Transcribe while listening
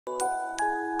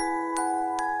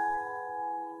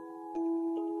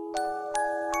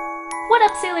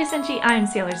What's Sailor Senshi? I'm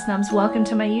Sailor Snubs. Welcome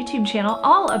to my YouTube channel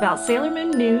all about Sailor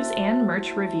Moon news and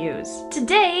merch reviews.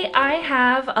 Today I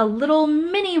have a little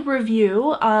mini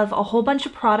review of a whole bunch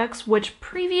of products which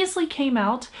previously came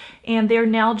out and they're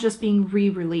now just being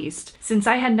re-released. Since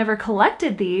I had never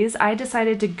collected these, I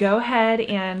decided to go ahead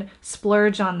and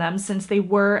splurge on them since they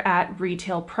were at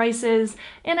retail prices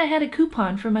and I had a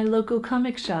coupon from my local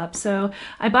comic shop. So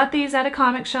I bought these at a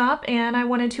comic shop and I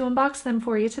wanted to unbox them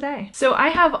for you today. So I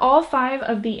have all 5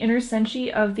 of the inner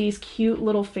senshi of these cute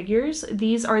little figures.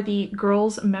 These are the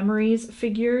Girls' Memories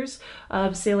figures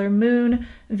of Sailor Moon,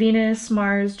 Venus,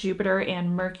 Mars, Jupiter,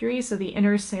 and Mercury, so the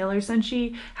inner Sailor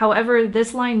Senshi. However,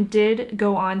 this line did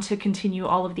go on to continue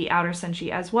all of the outer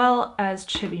Senshi as well as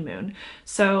Chibi Moon.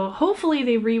 So hopefully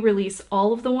they re-release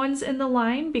all of the ones in the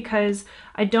line because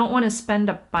I don't want to spend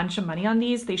a bunch of money on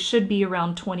these. They should be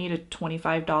around $20 to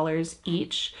 $25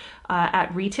 each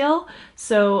at retail.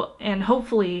 So, and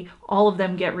hopefully all of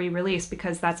them get re-released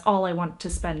because that's all I want to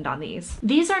spend on these.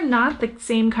 These are not the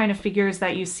same kind of figures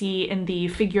that you see in the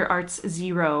Figure Arts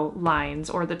Zero lines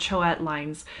or the Choette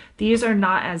lines. These are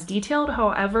not as detailed,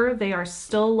 however, they are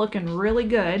still looking really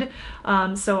good.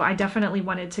 So I definitely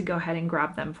wanted to go ahead and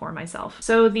grab them for myself.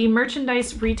 So the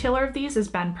merchandise retailer of these is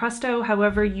Banpresto.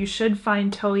 However, you should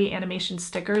find Toei animation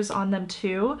stickers on them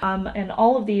too. And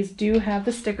all of these do have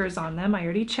the stickers on them. I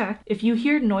already checked. If you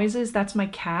hear noises, that's my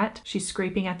cat. She's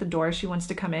scraping at the door. She wants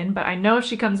to come in, but I know if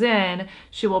she comes in,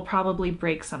 she will probably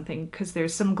break something because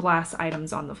there's some glass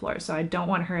items on the floor. So I don't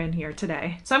want her in here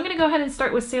today. So I'm going to go ahead and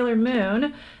start with Sailor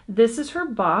Moon. This is her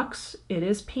box. It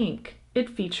is pink. It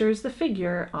features the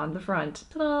figure on the front.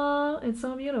 Ta-da! It's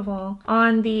so beautiful.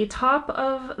 On the top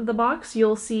of the box,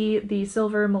 you'll see the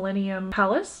Silver Millennium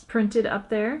Palace printed up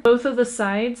there. Both of the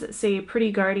sides say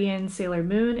Pretty Guardian Sailor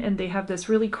Moon, and they have this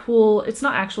really cool, it's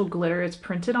not actual glitter, it's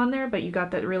printed on there, but you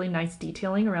got that really nice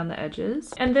detailing around the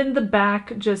edges. And then the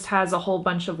back just has a whole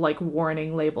bunch of like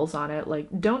warning labels on it,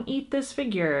 like don't eat this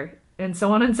figure, and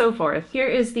so on and so forth. Here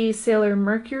is the Sailor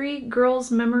Mercury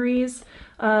Girls' Memories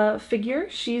figure.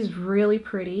 She's really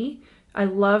pretty. I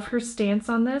love her stance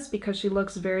on this because she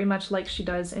looks very much like she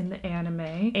does in the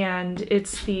anime, and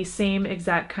it's the same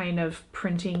exact kind of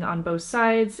printing on both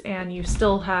sides, and you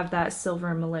still have that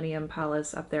Silver Millennium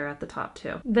Palace up there at the top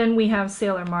too. Then we have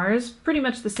Sailor Mars, pretty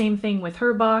much the same thing with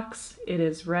her box. It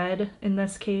is red in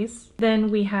this case. Then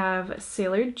we have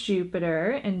Sailor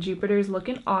Jupiter, and Jupiter's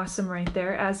looking awesome right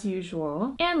there as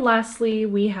usual. And lastly,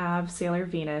 we have Sailor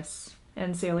Venus.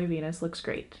 And Sailor Venus looks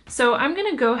great. So I'm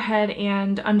gonna go ahead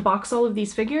and unbox all of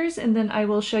these figures and then I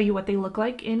will show you what they look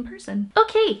like in person.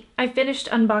 Okay, I finished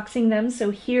unboxing them. So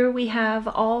here we have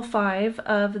all 5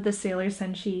 of the Sailor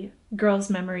Senshi Girls'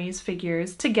 Memories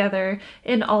figures together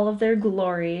in all of their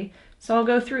glory. So I'll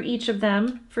go through each of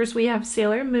them. First we have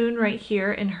Sailor Moon right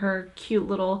here in her cute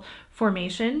little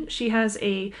formation. She has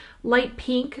a light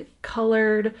pink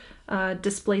colored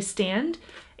display stand.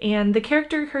 And the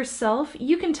character herself,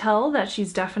 you can tell that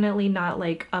she's definitely not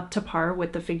like up to par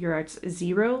with the Figure Arts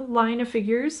Zero line of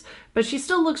figures, but she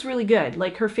still looks really good.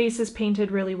 Like her face is painted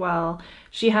really well.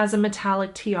 She has a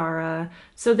metallic tiara.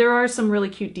 So there are some really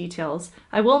cute details.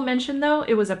 I will mention though,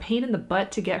 it was a pain in the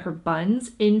butt to get her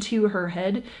buns into her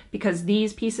head because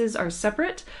these pieces are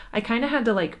separate. I kind of had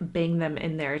to like bang them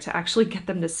in there to actually get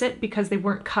them to sit because they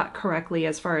weren't cut correctly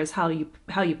as far as how you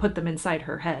put them inside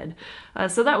her head.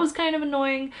 So that was kind of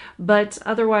annoying, but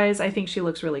otherwise I think she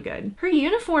looks really good. Her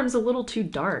uniform's a little too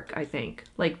dark, I think.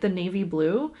 Like the navy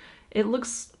blue, it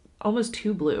looks almost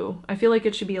too blue. I feel like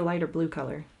it should be a lighter blue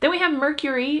color. Then we have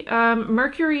Mercury.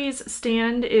 Mercury's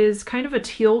stand is kind of a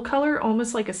teal color,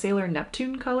 almost like a Sailor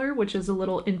Neptune color, which is a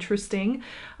little interesting.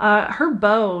 Her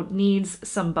bow needs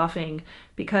some buffing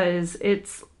because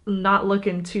it's not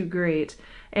looking too great.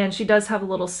 And she does have a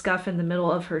little scuff in the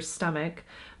middle of her stomach,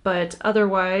 but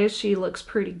otherwise she looks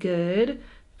pretty good.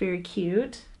 Very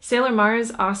cute. Sailor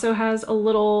Mars also has a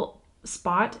little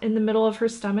spot in the middle of her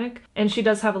stomach, and she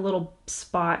does have a little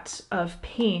spot of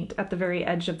paint at the very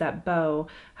edge of that bow.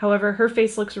 However, her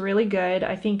face looks really good.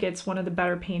 I think it's one of the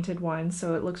better painted ones,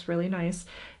 so it looks really nice.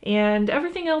 And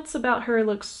everything else about her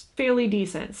looks fairly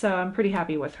decent, so I'm pretty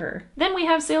happy with her. Then we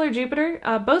have Sailor Jupiter.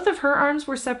 Both of her arms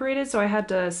were separated, so I had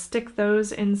to stick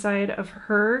those inside of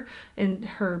her, in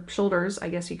her shoulders, I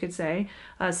guess you could say,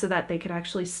 so that they could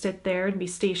actually sit there and be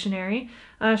stationary.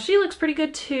 She looks pretty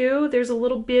good too. There's a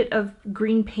little bit of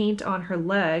green paint on her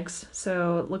legs,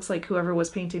 so it looks like whoever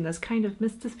was painting this kind of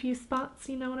missed a few spots,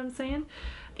 you know what I'm saying?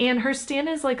 And her stand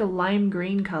is like a lime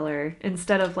green color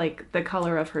instead of like the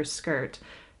color of her skirt.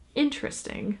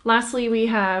 Interesting. Lastly, we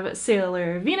have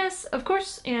Sailor Venus, of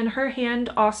course, and her hand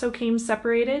also came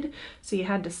separated, so you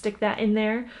had to stick that in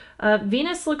there.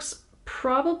 Venus looks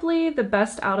probably the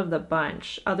best out of the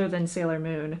bunch, other than Sailor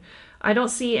Moon. I don't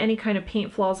see any kind of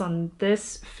paint flaws on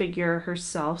this figure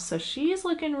herself, so she's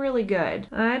looking really good.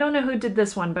 I don't know who did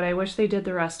this one, but I wish they did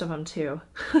the rest of them too.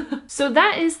 So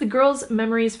that is the Girls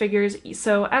Memories figures.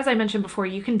 So as I mentioned before,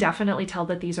 you can definitely tell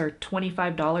that these are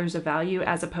 $25 of value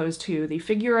as opposed to the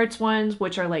Figure Arts ones,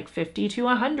 which are like $50 to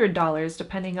 $100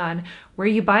 depending on where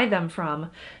you buy them from.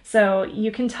 So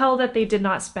you can tell that they did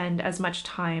not spend as much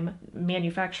time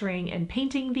manufacturing and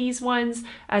painting these ones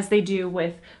as they do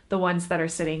with the ones that are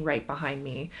sitting right behind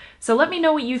me. So let me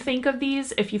know what you think of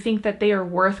these, if you think that they are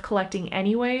worth collecting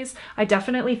anyways. I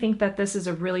definitely think that this is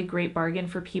a really great bargain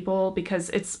for people because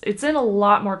it's in a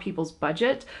lot more people's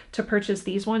budget to purchase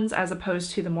these ones as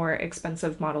opposed to the more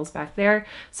expensive models back there.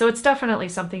 So it's definitely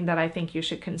something that I think you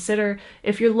should consider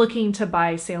if you're looking to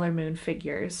buy Sailor Moon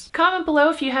figures. Comment below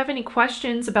if you have any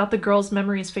questions about the Girls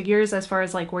Memories figures as far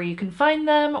as like where you can find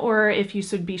them or if you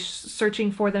should be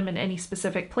searching for them in any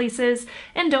specific places.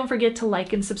 And don't forget to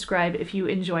like and subscribe if you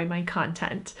enjoy my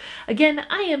content. Again,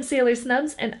 I am Sailor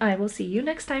Snubs and I will see you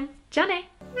next time. Jane!